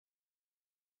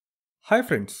Hi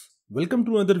friends, welcome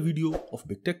to another video of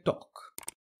Big Tech Talk.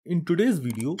 In today's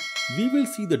video, we will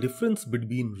see the difference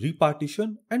between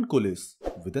repartition and coalesce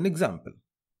with an example.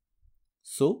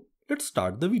 So let's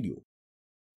start the video.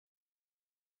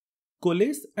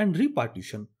 Coalesce and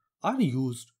repartition are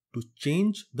used to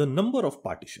change the number of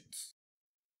partitions.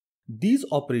 These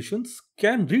operations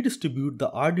can redistribute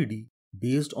the RDD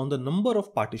based on the number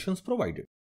of partitions provided.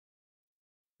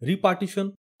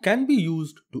 Repartition can be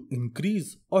used to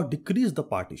increase or decrease the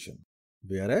partition,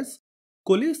 whereas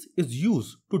coalesce is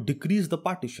used to decrease the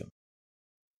partition.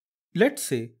 Let's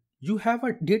say you have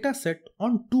a data set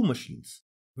on two machines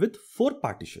with 4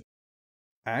 partitions,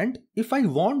 and if I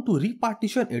want to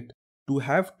repartition it to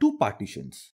have 2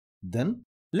 partitions, then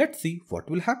let's see what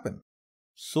will happen.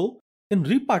 So in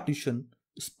repartition,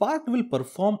 Spark will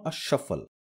perform a shuffle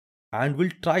and will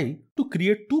try to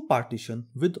create 2 partitions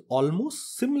with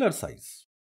almost similar size.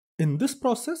 In this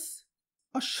process,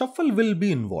 a shuffle will be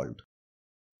involved,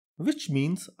 which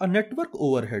means a network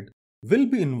overhead will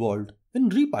be involved in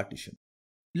repartition.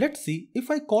 Let's see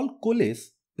if I call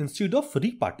coalesce instead of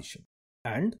repartition,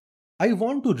 and I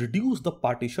want to reduce the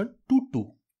partition to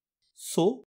 2.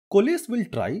 So coalesce will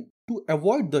try to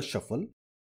avoid the shuffle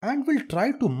and will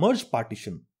try to merge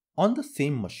partition on the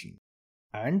same machine,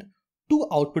 and 2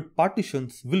 output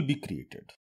partitions will be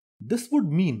created. This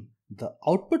would mean the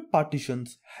output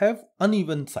partitions have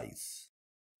uneven size.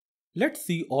 Let's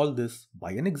see all this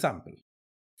by an example.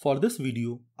 For this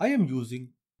video, I am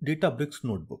using Databricks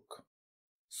notebook.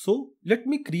 So let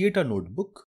me create a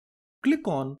notebook. Click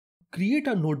on Create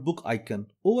a Notebook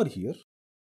icon over here.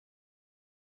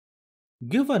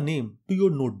 Give a name to your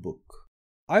notebook.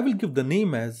 I will give the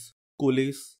name as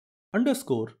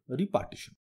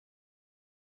coalesce_repartition.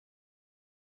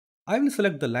 I will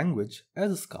select the language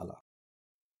as Scala.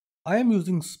 I am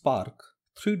using Spark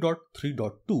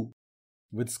 3.3.2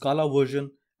 with Scala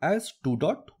version as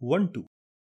 2.12.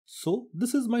 So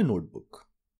this is my notebook.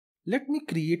 Let me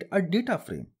create a data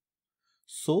frame.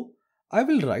 So I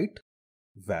will write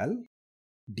val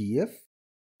df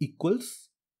equals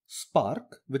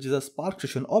spark, which is a Spark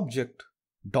session object,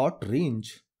 dot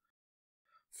range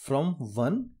from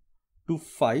 1 to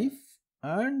 5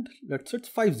 and let's set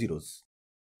 5 zeros,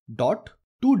 dot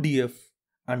to df,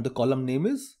 and the column name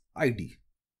is ID.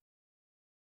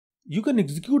 You can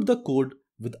execute the code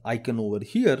with icon over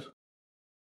here,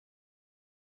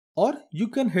 or you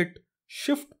can hit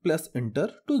Shift plus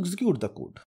Enter to execute the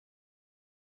code.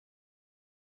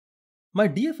 My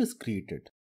DF is created.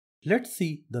 Let's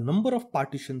see the number of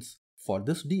partitions for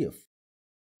this DF.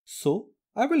 So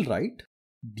I will write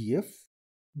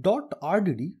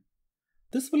df.rdd.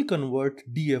 This will convert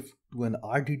DF to an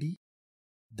RDD.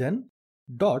 Then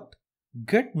dot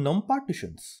get num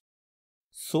partitions.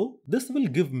 So this will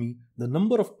give me the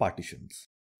number of partitions.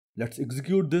 Let's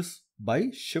execute this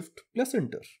by Shift plus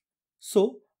Enter.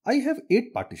 So I have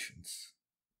 8 partitions.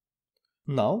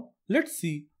 Now let's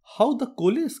see how the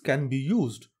coalesce can be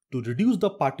used to reduce the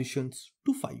partitions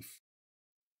to 5.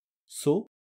 So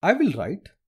I will write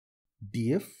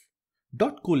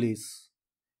df.coalesce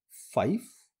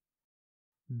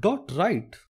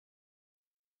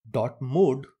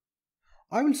 5.write.mode.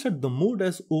 I will set the mode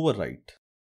as overwrite.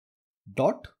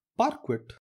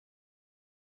 .parquet,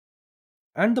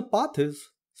 and the path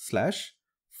is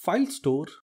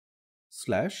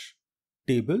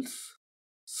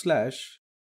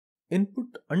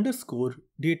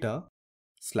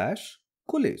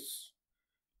 /filestore/tables/input_data/coalesce.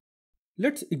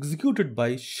 Let's execute it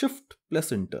by Shift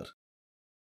plus Enter.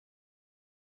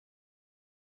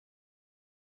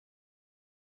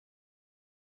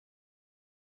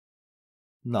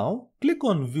 Now click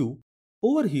on View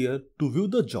over here to view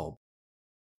the job.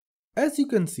 As you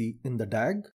can see in the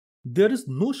DAG, there is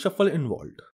no shuffle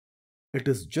involved. It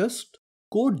is just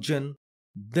code gen,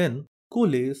 then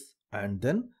coalesce, and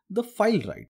then the file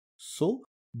write. So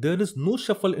there is no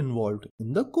shuffle involved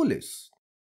in the coalesce.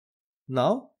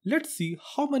 Now let's see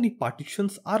how many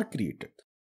partitions are created.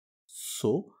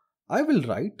 So I will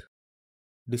write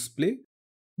display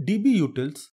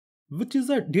dbutils, which is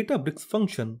a Databricks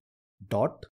function,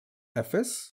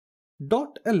 .fs.ls,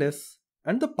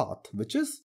 and the path, which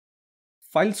is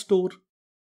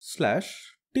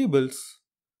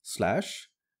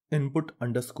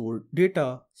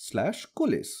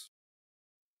filestore/tables/input_data/coalesce.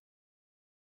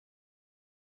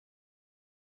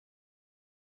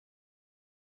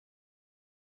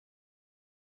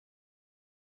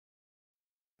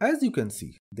 As you can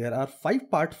see, there are 5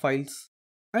 part files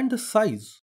and the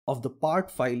size of the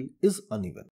part file is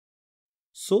uneven.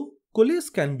 So coalesce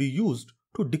can be used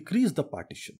to decrease the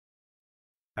partition,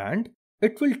 and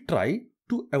it will try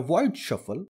to avoid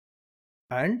shuffle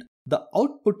and the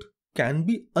output can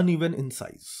be uneven in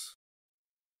size.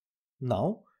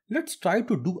 Now let's try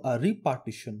to do a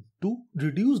repartition to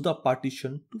reduce the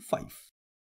partition to 5.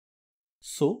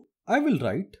 So I will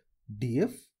write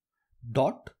df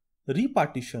dot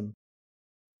repartition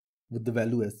with the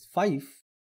value as 5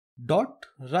 dot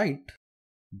write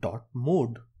dot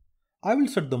mode. I will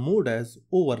set the mode as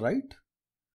overwrite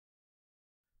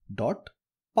dot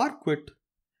parquet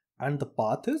and the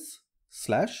path is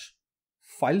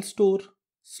 /filestore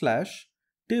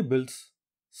 /tables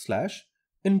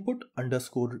 /input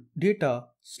underscore data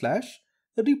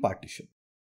 /repartition.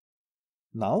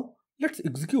 Now let's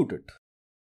execute it.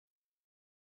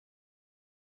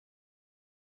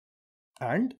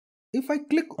 And if I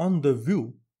click on the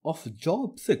view of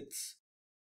job 6,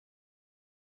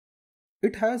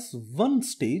 it has one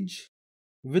stage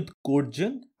with code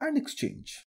gen and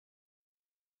exchange.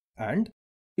 And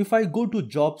if I go to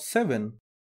job 7,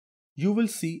 you will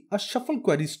see a shuffle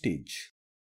query stage.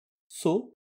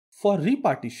 So for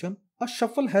repartition, a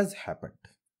shuffle has happened.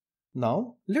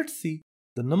 Now let's see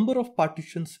the number of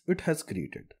partitions it has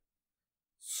created.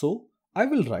 So I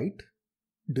will write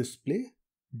display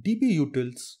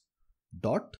dbutils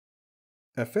dot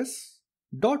fs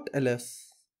dot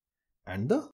ls and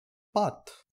the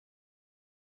path.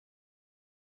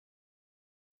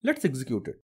 Let's execute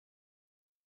it.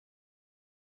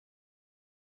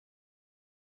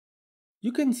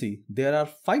 You can see there are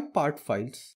 5 part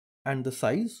files and the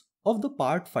size of the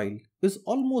part file is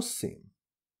almost same.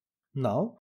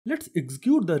 Now let's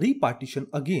execute the repartition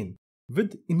again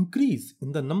with increase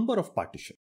in the number of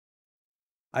partition.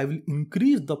 I will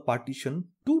increase the partition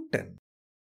to 10.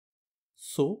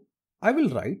 So I will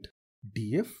write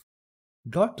df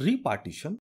dot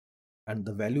repartition and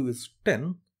the value is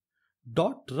 10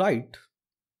 dot write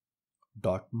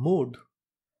dot mode.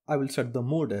 I will set the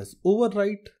mode as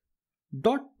overwrite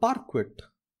dot parquet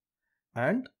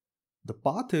and the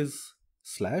path is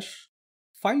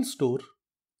 /filestore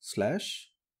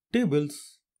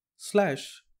 /tables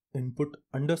 /input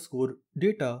underscore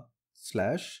data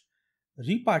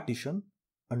 /repartition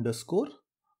underscore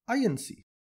inc.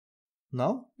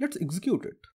 Now let's execute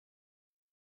it.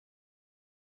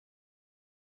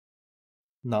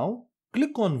 Now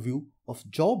click on view of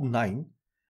job 9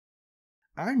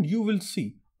 and you will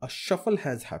see a shuffle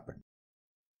has happened.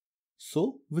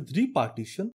 So with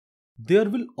repartition, there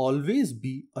will always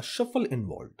be a shuffle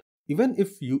involved, even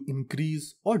if you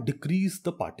increase or decrease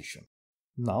the partition.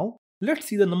 Now let's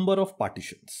see the number of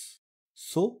partitions.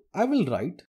 So I will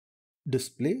write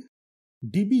display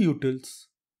dbutils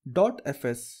dot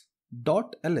fs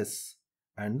dot ls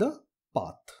and the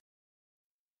path.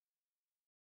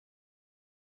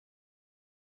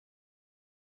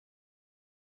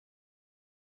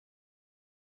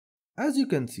 As you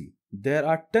can see, there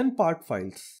are 10 part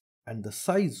files and the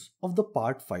size of the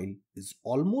part file is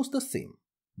almost the same.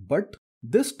 But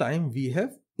this time we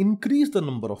have increased the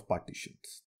number of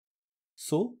partitions.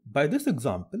 So by this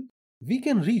example, we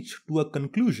can reach to a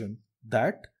conclusion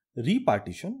that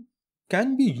repartition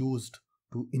can be used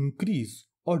to increase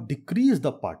or decrease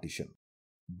the partition,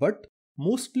 but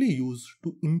mostly used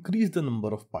to increase the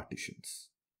number of partitions.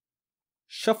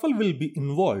 Shuffle will be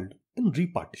involved in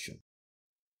repartition.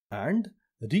 And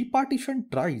repartition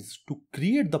tries to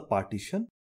create the partition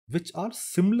which are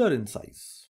similar in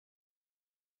size.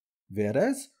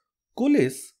 Whereas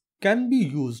coalesce can be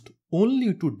used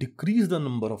only to decrease the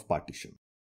number of partition.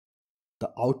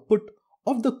 The output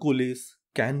of the coalesce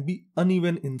can be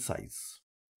uneven in size.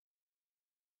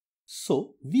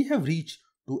 So we have reached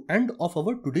to end of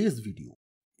our today's video.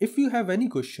 If you have any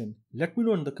question, let me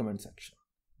know in the comment section.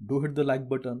 Do hit the like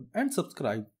button and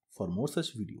subscribe for more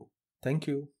such video. Thank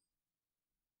you.